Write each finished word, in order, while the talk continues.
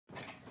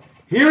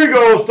Here we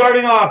go,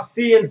 starting off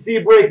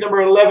CNC break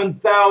number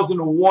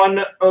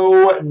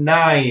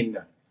 11,109.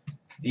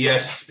 The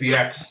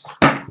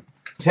SPX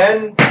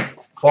 10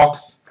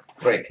 box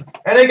break.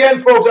 And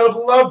again, folks, I would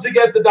love to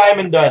get the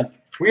diamond done.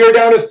 We are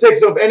down to 6,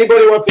 so if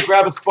anybody wants to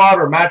grab a spot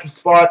or match a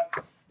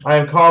spot, I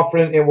am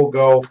confident it will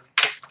go.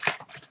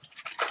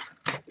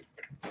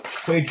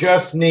 We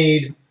just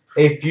need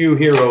a few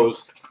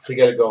heroes to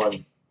get it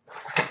going.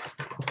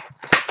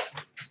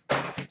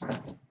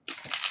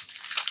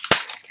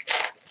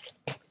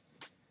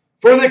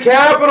 For the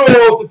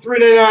Capitals, the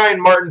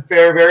 399, Martin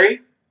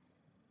Fairbury.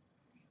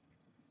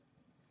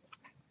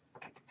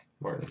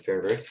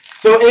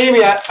 So,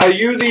 Amy, are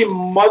you the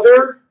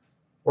mother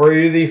or are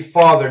you the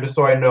father, just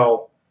so I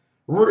know?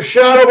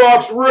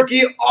 Shadowbox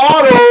rookie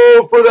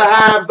auto for the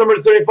Habs,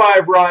 number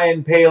 75,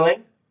 Ryan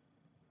Paling.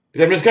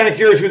 I'm just kind of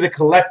curious who the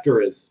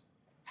collector is.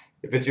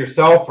 If it's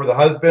yourself or the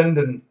husband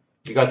and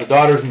you got the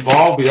daughters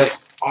involved, that's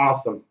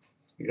awesome.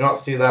 You don't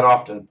see that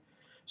often.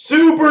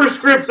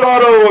 Superscripts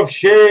auto of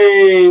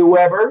Shea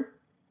Weber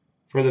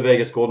for the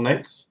Vegas Golden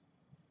Knights.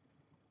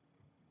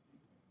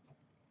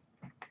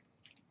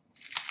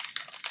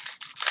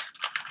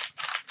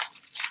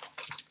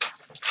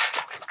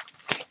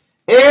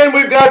 And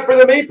we've got for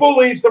the Maple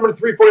Leafs, number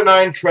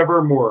 349,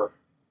 Trevor Moore.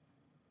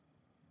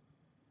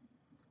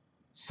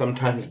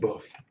 Sometimes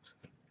both.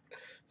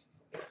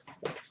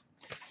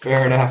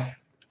 Fair enough.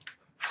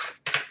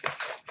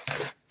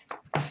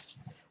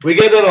 We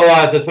get that a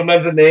lot. So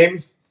sometimes the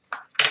names,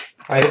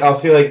 I'll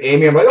see like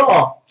Amy. I'm like,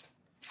 oh,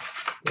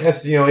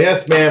 yes,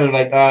 yes, ma'am. And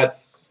like,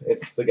 it's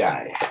the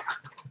guy.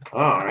 Oh,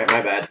 all right,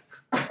 my bad.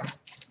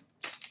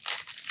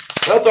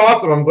 That's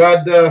awesome. I'm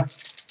glad.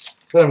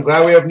 I'm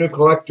glad we have new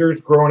collectors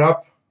growing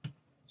up.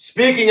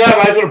 Speaking of,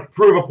 I just want to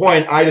prove a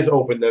point. I just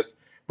opened this.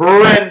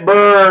 Brent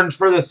Burns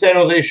for the San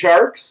Jose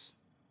Sharks.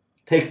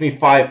 Takes me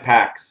 5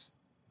 packs.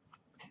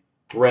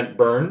 Brent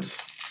Burns.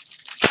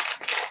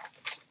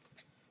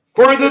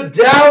 For the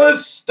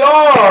Dallas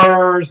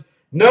Stars,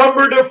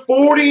 number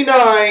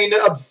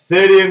 /49,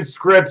 Obsidian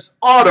Scripts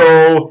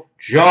auto,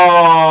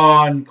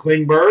 John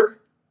Klingberg.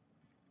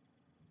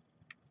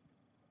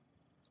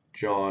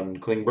 John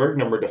Klingberg,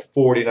 number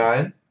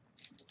 /49.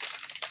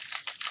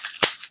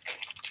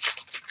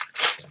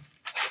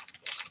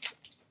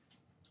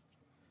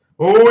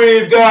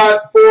 We've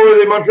got for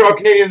the Montreal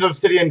Canadiens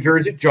Obsidian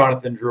jersey,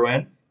 Jonathan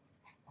Drouin.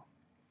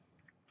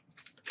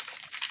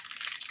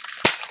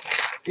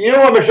 You know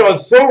what, Michelle?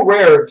 It's so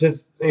rare to,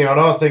 I'm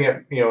not saying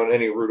it, in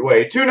any rude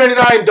way.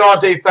 $2.99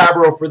 Dante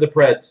Fabro for the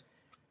Preds.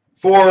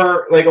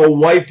 For, like, a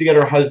wife to get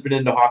her husband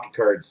into hockey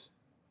cards.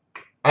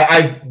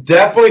 I've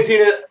definitely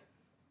seen it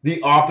the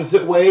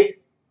opposite way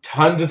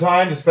tons of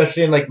times,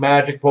 especially in, like,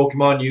 Magic,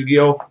 Pokemon,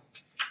 Yu-Gi-Oh!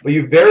 But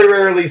you very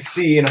rarely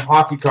see in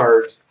hockey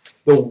cards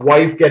the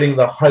wife getting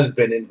the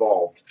husband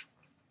involved.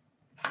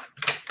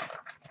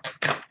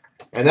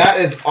 And that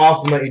is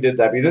awesome that you did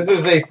that, because this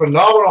is a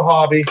phenomenal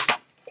hobby.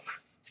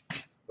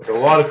 With a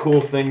lot of cool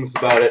things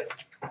about it,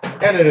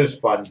 and it is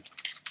fun.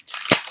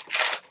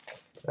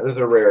 That is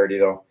a rarity,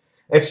 though.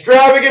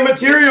 Extravagant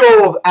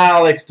Materials,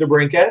 Alex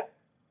DeBrincat,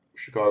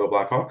 Chicago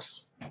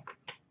Blackhawks.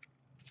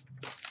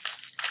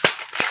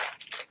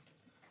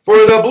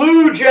 For the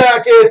Blue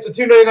Jackets, the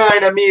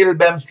 $2.99, Emil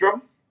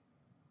Bemstrom.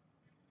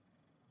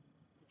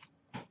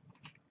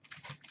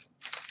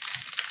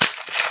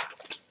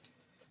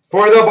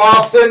 For the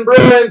Boston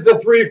Bruins, the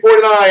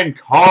 $3.49,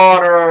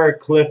 Connor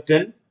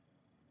Clifton.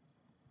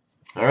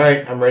 All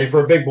right, I'm ready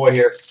for a big boy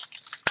here.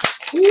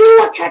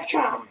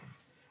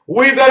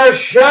 We've got a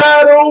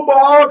Shadow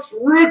Box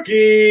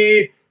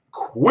rookie,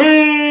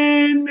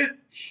 Quinn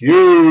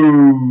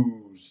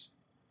Hughes.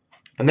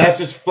 And that's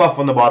just fluff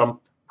on the bottom.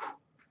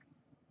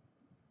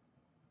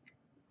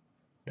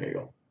 There you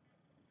go.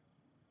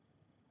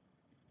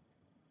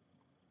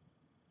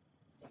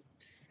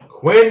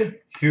 Quinn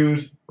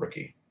Hughes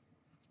rookie.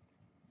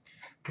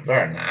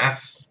 Very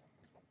nice.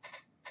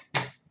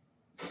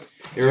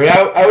 You're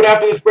out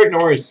after this break, no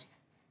worries.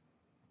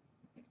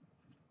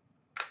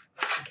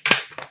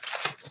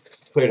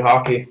 Played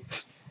hockey.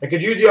 I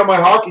could use you on my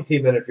hockey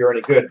team then if you're any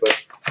good,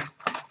 but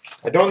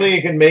I don't think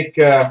you can make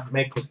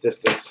this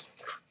distance.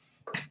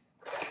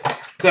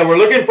 So we're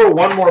looking for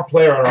one more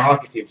player on our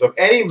hockey team. So if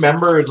any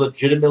member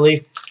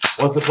legitimately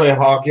wants to play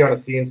hockey on a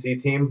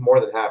CNC team, more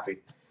than happy.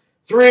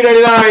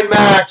 $3.99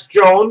 Max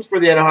Jones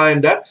for the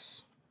Anaheim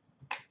Ducks.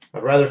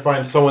 I'd rather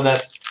find someone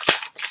that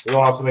we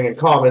all have something in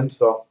common,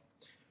 so.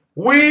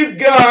 We've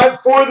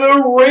got for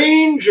the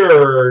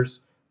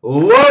Rangers,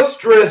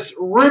 Lustrous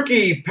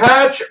Rookie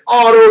Patch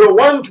Auto to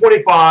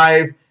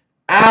 125,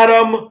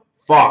 Adam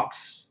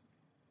Fox.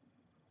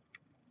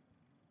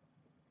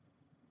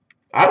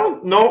 I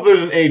don't know if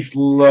there's an age,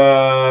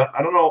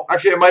 I don't know.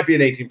 Actually, it might be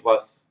an 18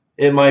 plus.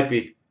 It might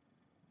be.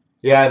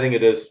 Yeah, I think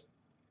it is.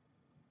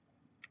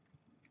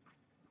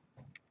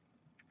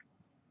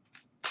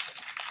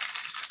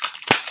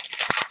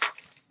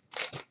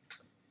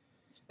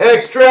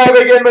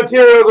 Extravagant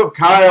Materials of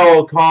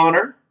Kyle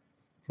Connor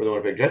for the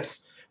Winnipeg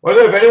Jets. Well,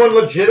 if anyone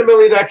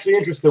legitimately is actually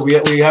interested, we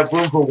have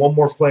room for one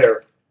more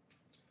player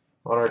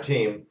on our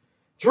team.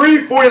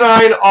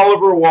 349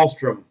 Oliver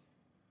Wahlstrom.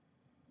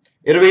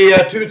 It'll be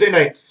Tuesday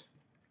nights.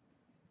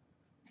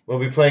 We'll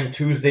be playing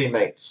Tuesday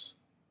nights.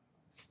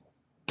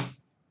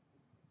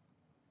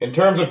 In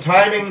terms of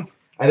timing,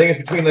 I think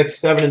it's between like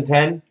 7 and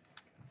 10.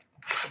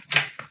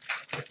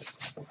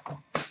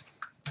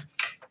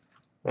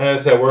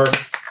 As I said,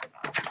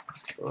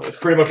 it's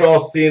pretty much all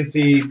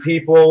CNC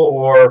people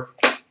or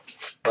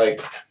like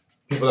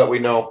people that we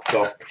know.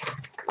 So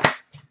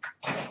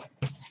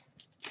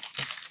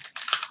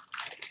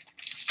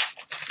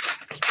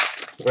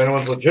if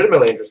anyone's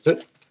legitimately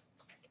interested,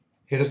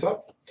 hit us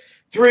up.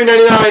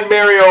 $3.99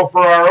 Mario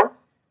Ferraro,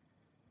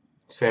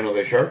 San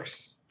Jose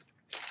Sharks.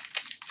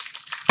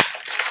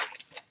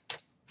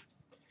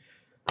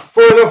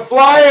 For the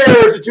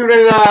Flyers, a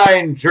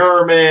 $2.99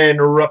 German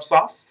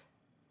Rupsoff.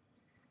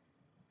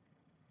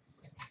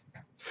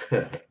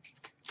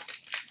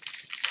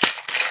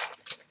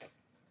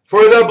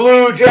 For the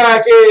Blue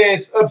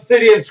Jackets,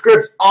 Obsidian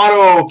Scripts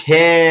Auto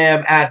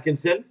Cam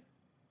Atkinson.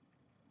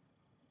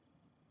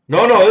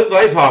 No, this is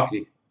ice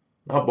hockey,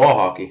 not ball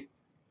hockey.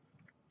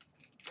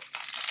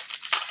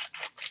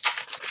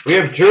 We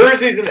have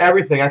jerseys and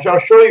everything. Actually, I'll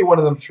show you one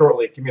of them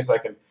shortly. Give me a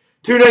second.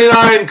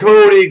 $2.99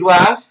 Cody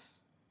Glass.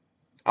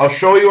 I'll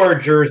show you our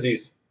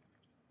jerseys.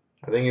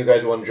 I think you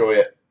guys will enjoy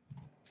it.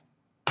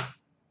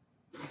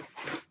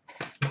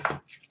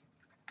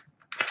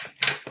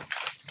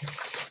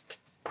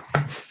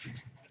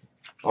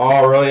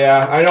 Oh, really?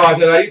 Yeah. I know. I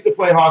said I used to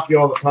play hockey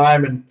all the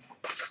time, and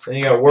then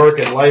you got work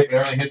and life, and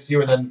everything hits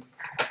you, and then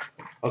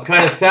I was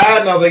kind of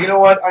sad, and I was like, you know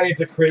what? I need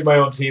to create my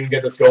own team and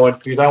get this going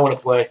because I want to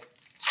play.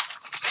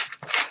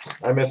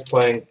 I miss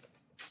playing.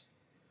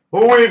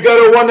 Oh, we've got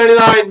a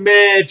 $1.99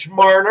 Mitch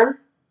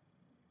Marner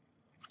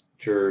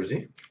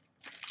jersey.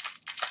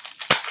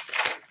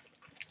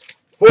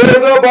 For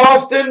the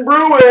Boston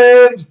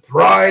Bruins,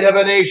 Pride of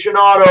a Nation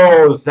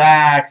auto,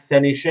 Zach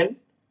Senyshyn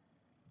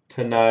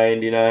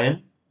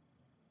 /99.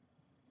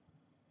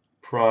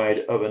 Pride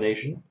of a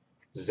Nation,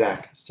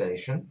 Zach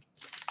Senyshyn.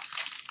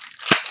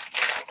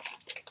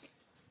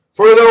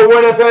 For the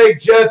Winnipeg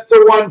Jets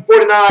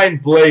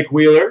 /149, Blake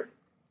Wheeler.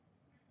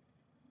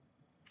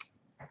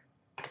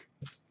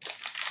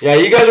 Yeah,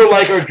 you guys will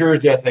like our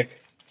jersey, I think.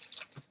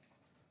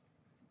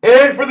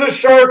 And for the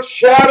Sharks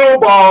Shadow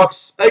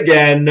Box,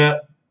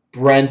 again,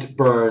 Brent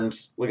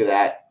Burns. Look at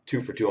that.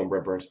 2 for 2 on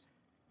Brent Burns.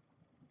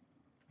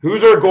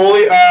 Who's our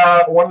goalie?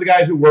 One of the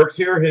guys who works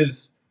here,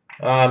 his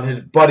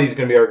buddy's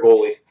going to be our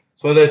goalie.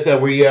 So as I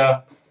said,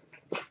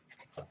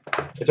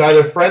 it's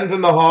either friends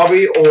in the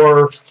hobby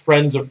or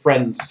friends of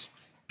friends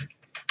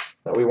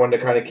that we wanted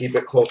to kind of keep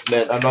it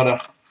close-knit. I'm not a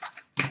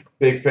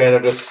big fan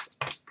of just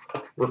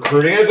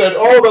recruiting. As I said,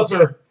 all of us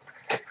are,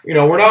 you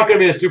know, we're not going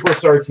to be a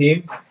superstar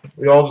team.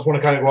 We all just want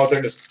to kind of go out there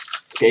and just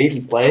skate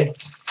and play.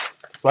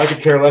 So I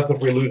could care less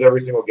if we lose every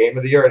single game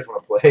of the year. I just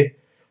want to play.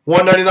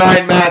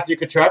 $1.99 Matthew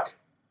Tkachuk.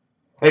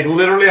 Like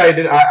literally,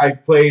 I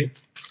played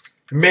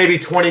maybe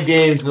 20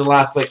 games in the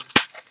last like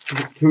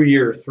 2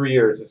 years, 3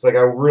 years. It's like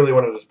I really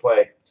want to just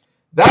play.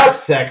 That's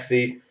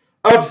sexy.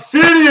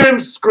 Obsidian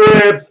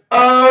Scripts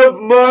of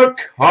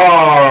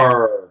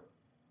Makar.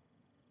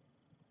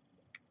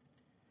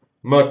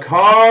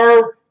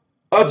 Makar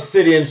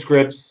Obsidian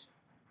Scripts.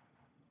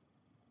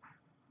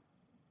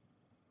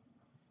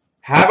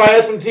 Have I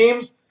had some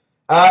teams?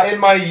 In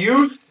my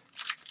youth,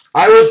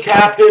 I was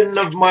captain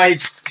of my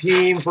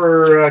team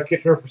for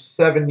Kitchener for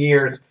 7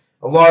 years.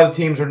 A lot of the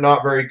teams are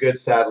not very good,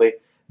 sadly.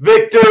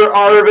 Victor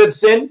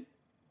Arvidsson.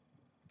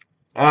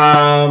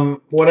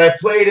 When I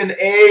played in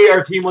A,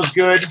 our team was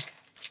good.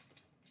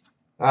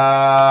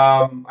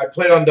 I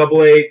played on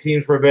AA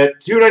teams for a bit.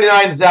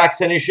 $2.99 Zach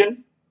Senyshyn.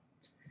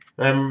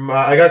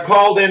 I got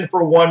called in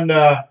for one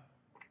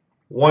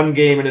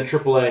game in a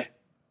AAA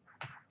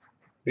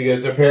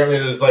because apparently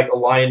there's like a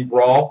line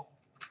brawl.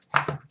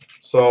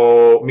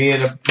 So me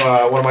and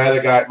one of my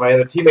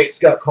other teammates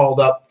got called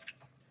up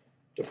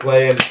to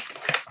play.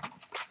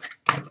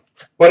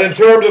 But in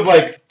terms of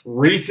like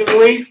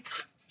recently,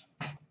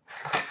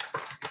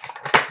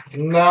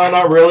 no,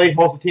 not really.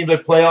 Most of the teams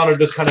I play on are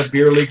just kind of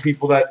beer league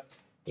people that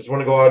just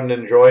want to go out and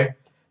enjoy.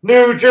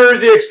 New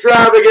Jersey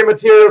Extravagant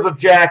Materials of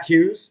Jack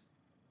Hughes.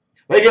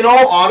 Like in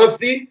all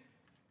honesty,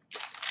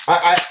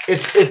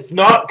 it's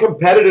not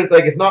competitive.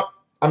 Like it's not.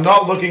 I'm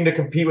not looking to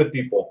compete with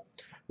people.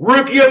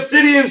 Rookie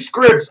Obsidian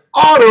Scripts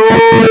auto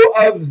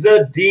of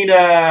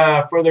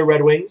Zadina for the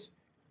Red Wings.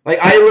 Like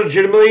I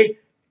legitimately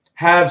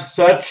have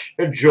such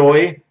a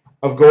joy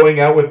of going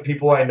out with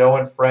people I know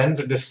and friends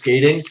and just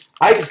skating.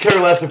 I could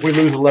care less if we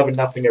lose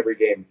 11-0 every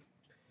game.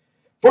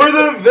 For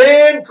the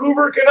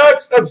Vancouver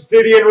Canucks,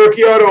 Obsidian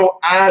Rookie Auto,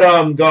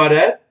 Adam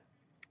Gaudette.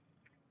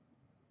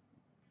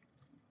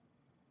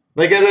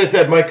 Like as I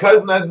said, my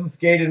cousin hasn't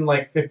skated in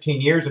like 15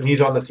 years and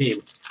he's on the team.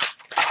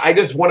 I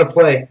just want to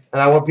play,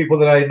 and I want people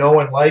that I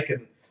know and like.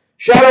 And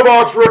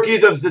Shadowbox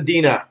Rookies of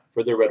Zadina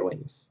for the Red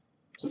Wings.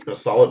 It's a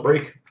solid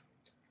break.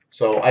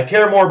 So I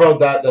care more about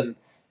that than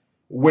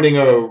winning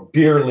a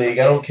beer league.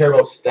 I don't care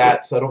about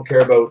stats. I don't care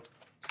about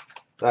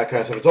that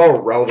kind of stuff. It's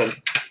all relevant.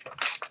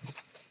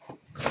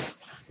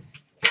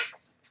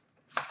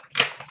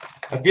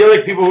 I feel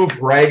like people who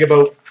brag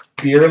about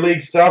beer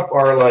league stuff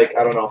are like,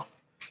 I don't know.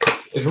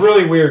 It's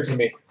really weird to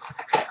me.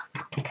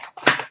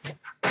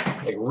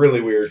 Like,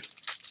 really weird.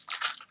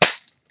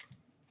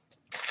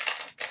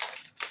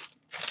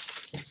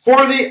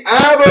 For the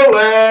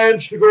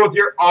Avalanche, to go with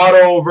your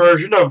auto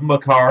version of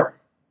Makar.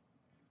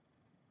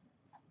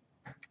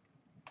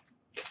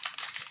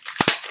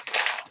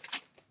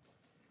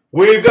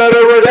 We've got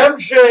a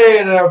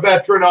redemption, a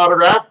veteran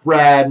autograph,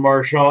 Brad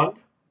Marchand.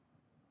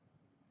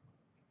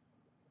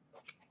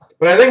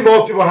 But I think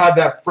most people have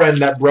that friend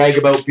that brag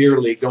about beer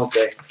league, don't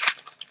they?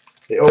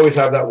 They always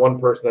have that one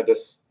person that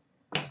just...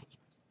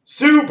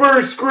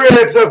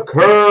 Superscripts of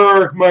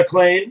Kirk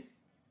McLean.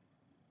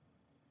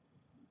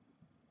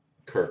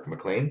 Kirk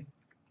McLean.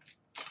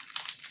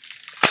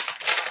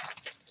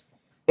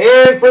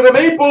 And for the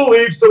Maple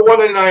Leafs, the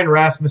 199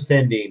 Rasmus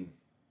Sandin.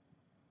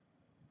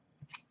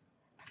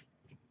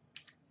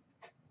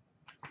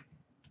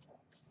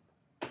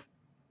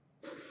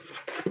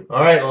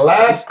 All right,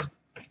 last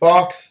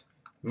box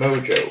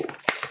mojo.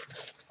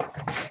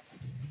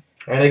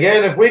 And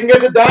again, if we can get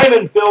the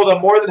diamond filled,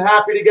 I'm more than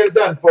happy to get it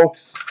done,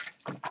 folks.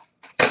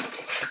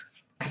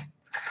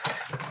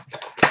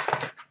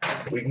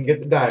 We can get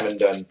the diamond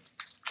done.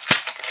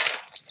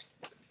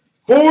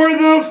 For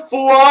the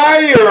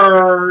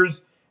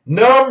Flyers,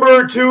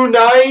 number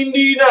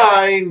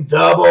 299,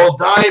 double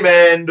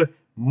diamond,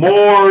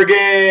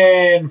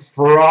 Morgan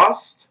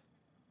Frost.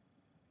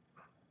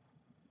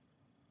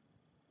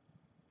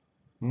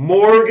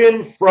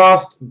 Morgan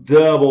Frost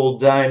double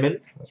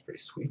diamond. That's pretty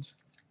sweet.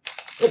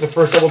 That's the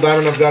first double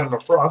diamond I've got in a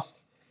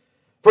Frost.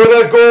 For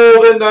the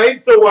Golden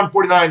Knights, the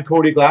 149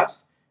 Cody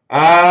Glass.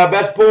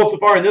 Best pull so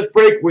far in this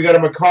break, we got a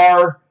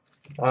Makar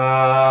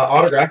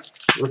autograph,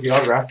 rookie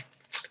autograph.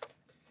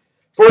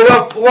 For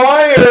the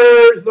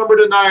Flyers, number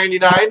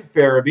 299,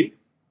 Farabee.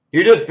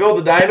 You just filled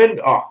the diamond.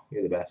 Oh,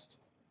 you're the best.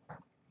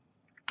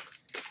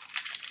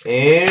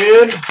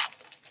 And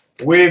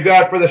we've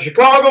got for the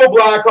Chicago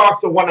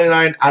Blackhawks, the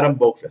 199, Adam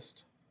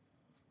Boqvist.